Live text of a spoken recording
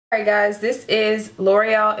Alright guys, this is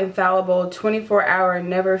L'Oreal Infallible 24-Hour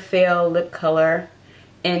Never Fail Lip Color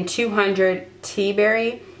in 200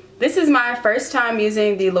 Teaberry. This is my first time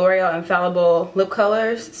using the L'Oreal Infallible lip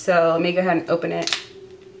colors, so let me go ahead and open it.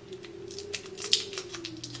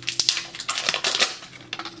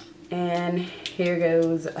 And here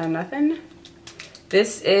goes nothing.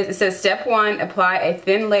 This is, it says step 1, apply a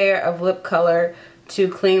thin layer of lip color to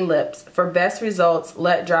clean lips. For best results,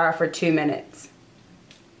 let dry for 2 minutes.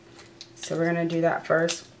 So we're gonna do that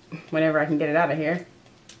first, whenever I can get it out of here.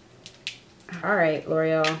 Alright,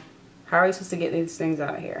 L'Oreal, how are we supposed to get these things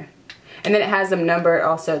out of here? And then it has them numbered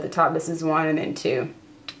also at the top. This is 1 and then 2.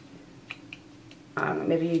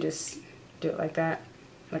 Maybe you just do it like that,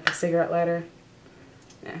 like a cigarette lighter.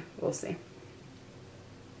 Yeah, we'll see.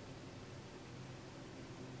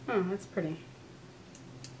 Oh, that's pretty.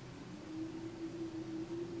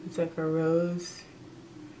 It's like a rose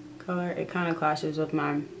color. It kind of clashes with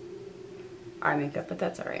my eye makeup, but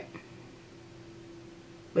that's alright.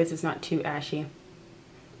 At least it's not too ashy.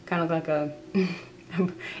 Kind of like a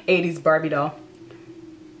 80s Barbie doll.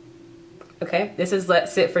 Okay, this is let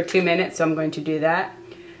sit for 2 minutes, so I'm going to do that.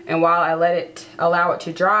 And while I allow it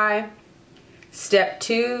to dry, step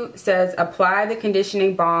 2 says apply the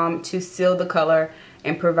conditioning balm to seal the color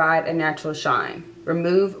and provide a natural shine.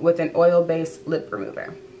 Remove with an oil-based lip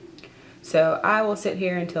remover. So I will sit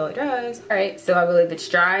here until it dries. Alright, so I believe it's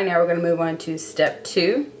dry. Now we're going to move on to step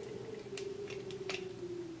 2.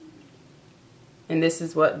 And this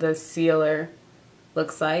is what the sealer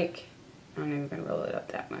looks like. I'm not even going to roll it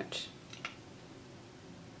up that much.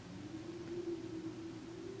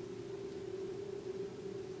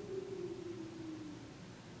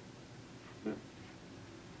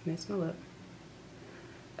 Missed my lip.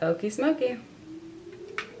 Okie smoky.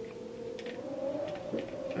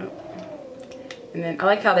 Oh. And then I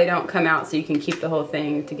like how they don't come out, so you can keep the whole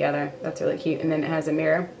thing together. That's really cute. And then it has a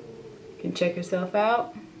mirror. You can check yourself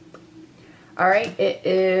out. Alright, it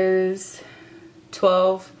is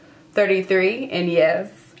 12:33, and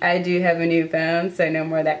yes, I do have a new phone, so no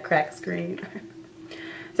more of that cracked screen.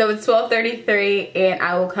 So it's 12:33, and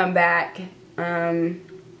I will come back in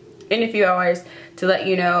a few hours to let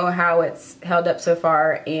you know how it's held up so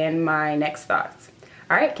far and my next thoughts.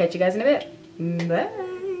 Alright, catch you guys in a bit. Bye!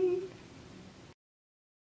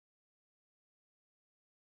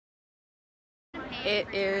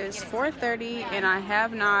 It is 4:30 and I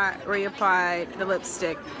have not reapplied the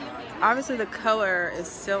lipstick. Obviously the color is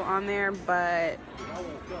still on there, but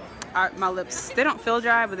my lips, they don't feel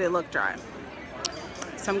dry, but they look dry.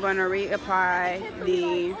 So I'm going to reapply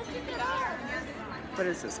the, what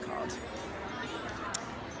is this called?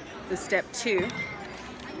 The step 2.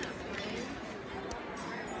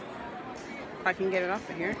 If I can get it off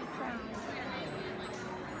of here.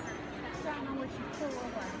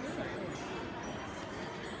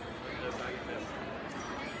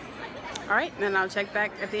 Alright, then I'll check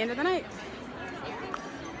back at the end of the night.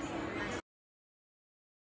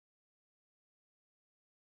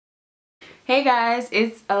 Hey guys,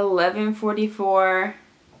 it's 11:44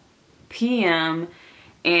 p.m.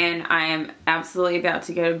 and I am absolutely about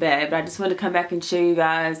to go to bed, but I just wanted to come back and show you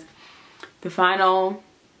guys the final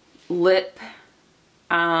lip.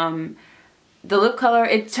 The lip color,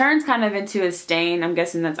 it turns kind of into a stain. I'm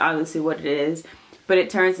guessing that's obviously what it is, but it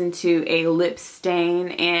turns into a lip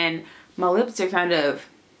stain, and my lips are kind of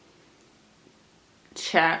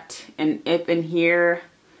chapped and up in here,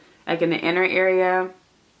 like in the inner area.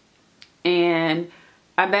 And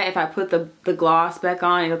I bet if I put the gloss back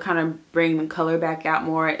on, it'll kind of bring the color back out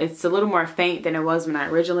more. It's a little more faint than it was when I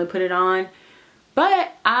originally put it on.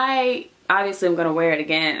 But I obviously am going to wear it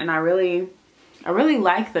again, and I really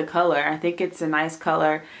like the color. I think it's a nice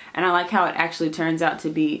color, and I like how it actually turns out to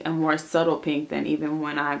be a more subtle pink than even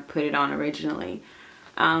when I put it on originally.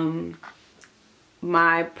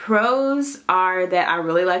 My pros are that I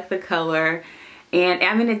really like the color, and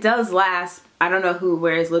I mean it does last. I don't know who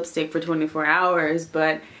wears lipstick for 24 hours,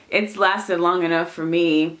 but it's lasted long enough for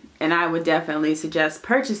me, and I would definitely suggest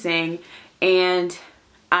purchasing. And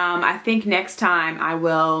I think next time I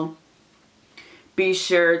will be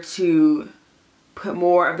sure to put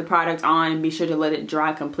more of the product on and be sure to let it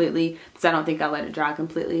dry completely, because I don't think I let it dry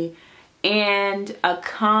completely. And a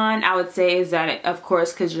con I would say is that it, of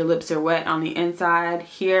course, because your lips are wet on the inside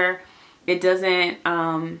here, it doesn't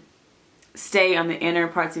stay on the inner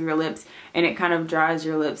parts of your lips, and it kind of dries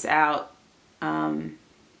your lips out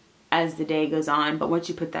as the day goes on. But once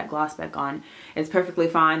you put that gloss back on, it's perfectly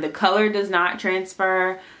fine. The color does not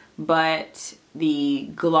transfer, but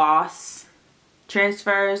the gloss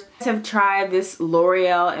transfers. If you have tried this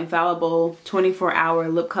L'Oreal Infallible 24-hour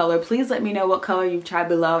lip color, please let me know what color you've tried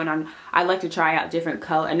below, and I'd like to try out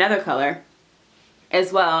another color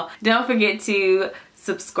as well. Don't forget to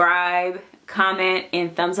subscribe, comment,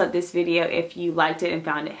 and thumbs up this video if you liked it and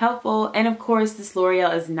found it helpful. And of course, this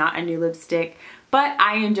L'Oreal is not a new lipstick, but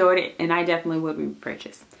I enjoyed it and I definitely would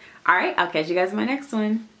repurchase. Alright, I'll catch you guys in my next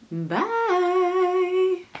one. Bye!